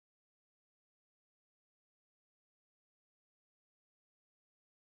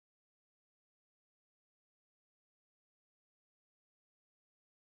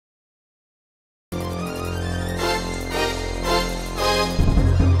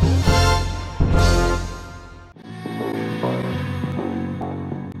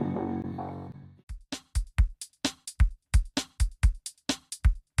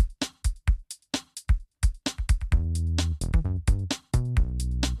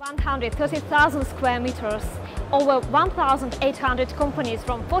130,000 square meters, over 1,800 companies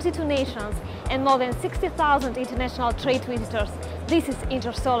from 42 nations and more than 60,000 international trade visitors. This is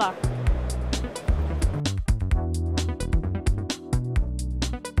Intersolar.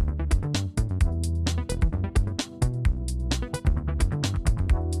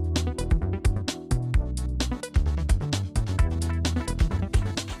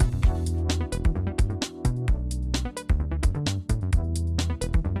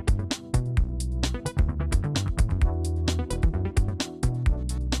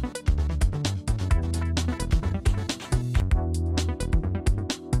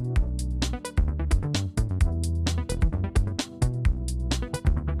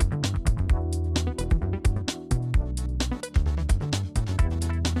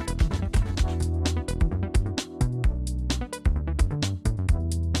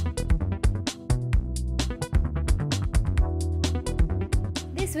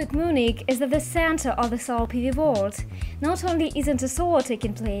 This week Munich is at the center of the solar PV world. Not only is Intersolar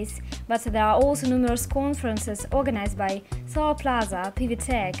taking place, but there are also numerous conferences organized by Solar Plaza, PV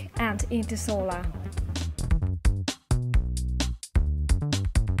Tech and Intersolar.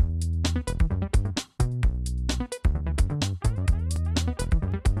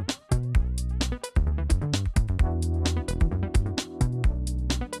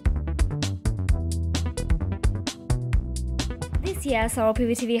 This year, Solar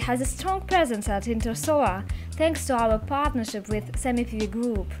PV TV has a strong presence at Intersolar, thanks to our partnership with Semi-PV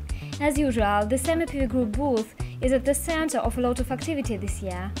Group. As usual, the Semi-PV Group booth is at the center of a lot of activity this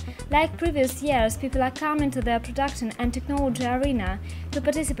year. Like previous years, people are coming to their production and technology arena to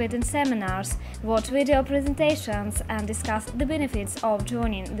participate in seminars, watch video presentations and discuss the benefits of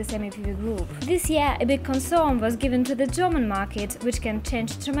joining the Semi-PV Group. This year, a big concern was given to the German market, which can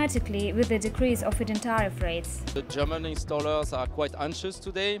change dramatically with the decrease of feed-in tariff rates. The German installers are quite anxious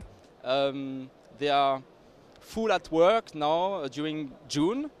today. They are full at work now during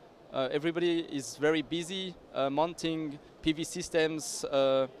June. Everybody is very busy mounting PV systems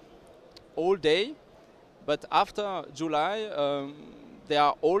all day, but after July they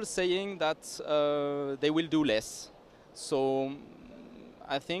are all saying that they will do less. So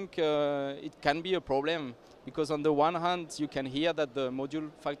I think it can be a problem, because on the one hand you can hear that the module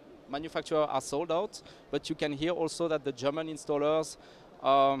manufacturers are sold out, but you can hear also that the German installers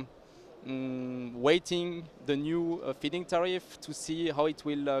are waiting the new feed-in tariff to see how it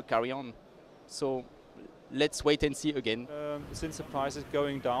will carry on. So let's wait and see again. Since the price is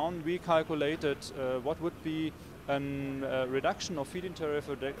going down, we calculated what would be a reduction of feed-in tariff,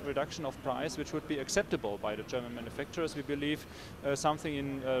 a reduction of price, which would be acceptable by the German manufacturers. We believe something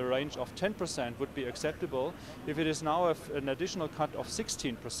in a range of 10% would be acceptable. If it is now an additional cut of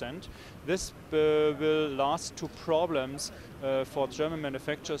 16%, this will last to problems for German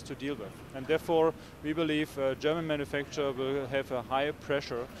manufacturers to deal with. And therefore, we believe German manufacturer will have a higher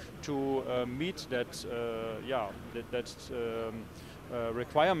pressure to meet that,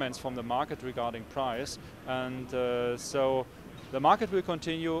 requirements from the market regarding price, and so the market will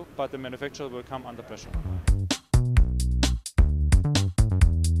continue, but the manufacturer will come under pressure.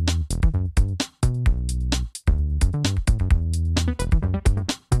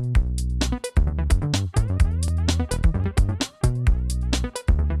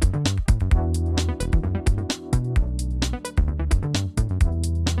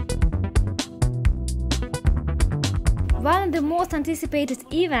 One of the most anticipated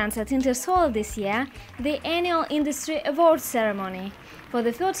events at Intersolar this year, the annual Industry Awards ceremony. For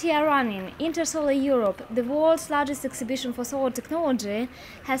the third year running, Intersolar Europe, the world's largest exhibition for solar technology,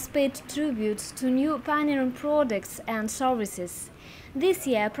 has paid tribute to new pioneering products and services. This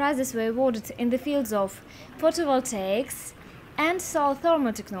year, prizes were awarded in the fields of photovoltaics and solar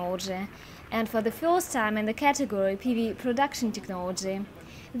thermal technology, and for the first time in the category PV production technology.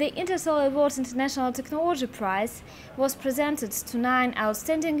 The Intersolar Awards International Technology Prize was presented to 9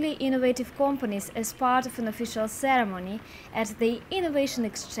 outstandingly innovative companies as part of an official ceremony at the Innovation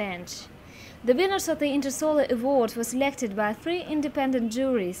Exchange. The winners of the Intersolar Award was elected by 3 independent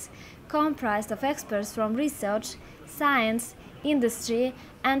juries, comprised of experts from research, science, industry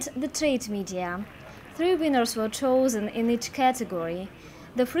and the trade media. 3 winners were chosen in each category.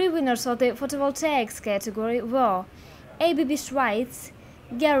 The 3 winners of the photovoltaics category were ABB Schweiz,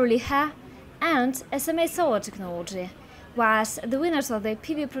 Gerhard and SMA Solar Technology, whilst the winners of the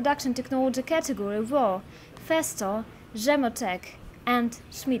PV production technology category were Festo, Gemotech and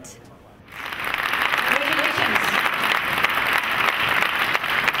Schmidt. Congratulations!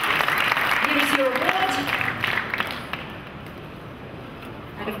 Here is your award.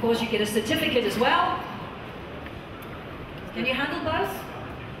 And of course you get a certificate as well. Can you handle both?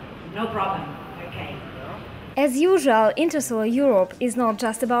 No problem. Okay. As usual, Intersolar Europe is not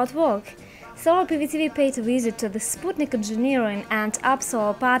just about work. Solar PVTV paid a visit to the Sputnik engineering and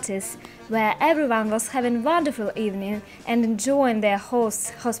Upsolar parties, where everyone was having a wonderful evening and enjoying their host's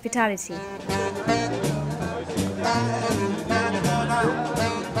hospitality.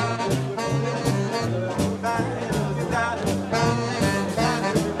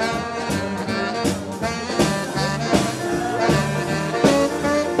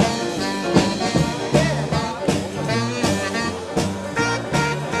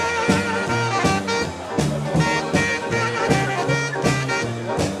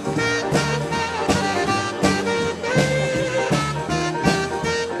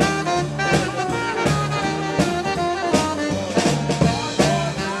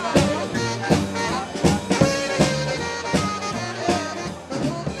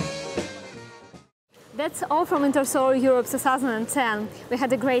 That's all from Intersolar Europe 2010. We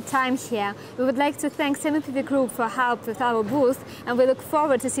had a great time here. We would like to thank CMPV Group for help with our booth, and we look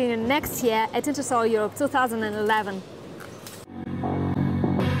forward to seeing you next year at Intersolar Europe 2011.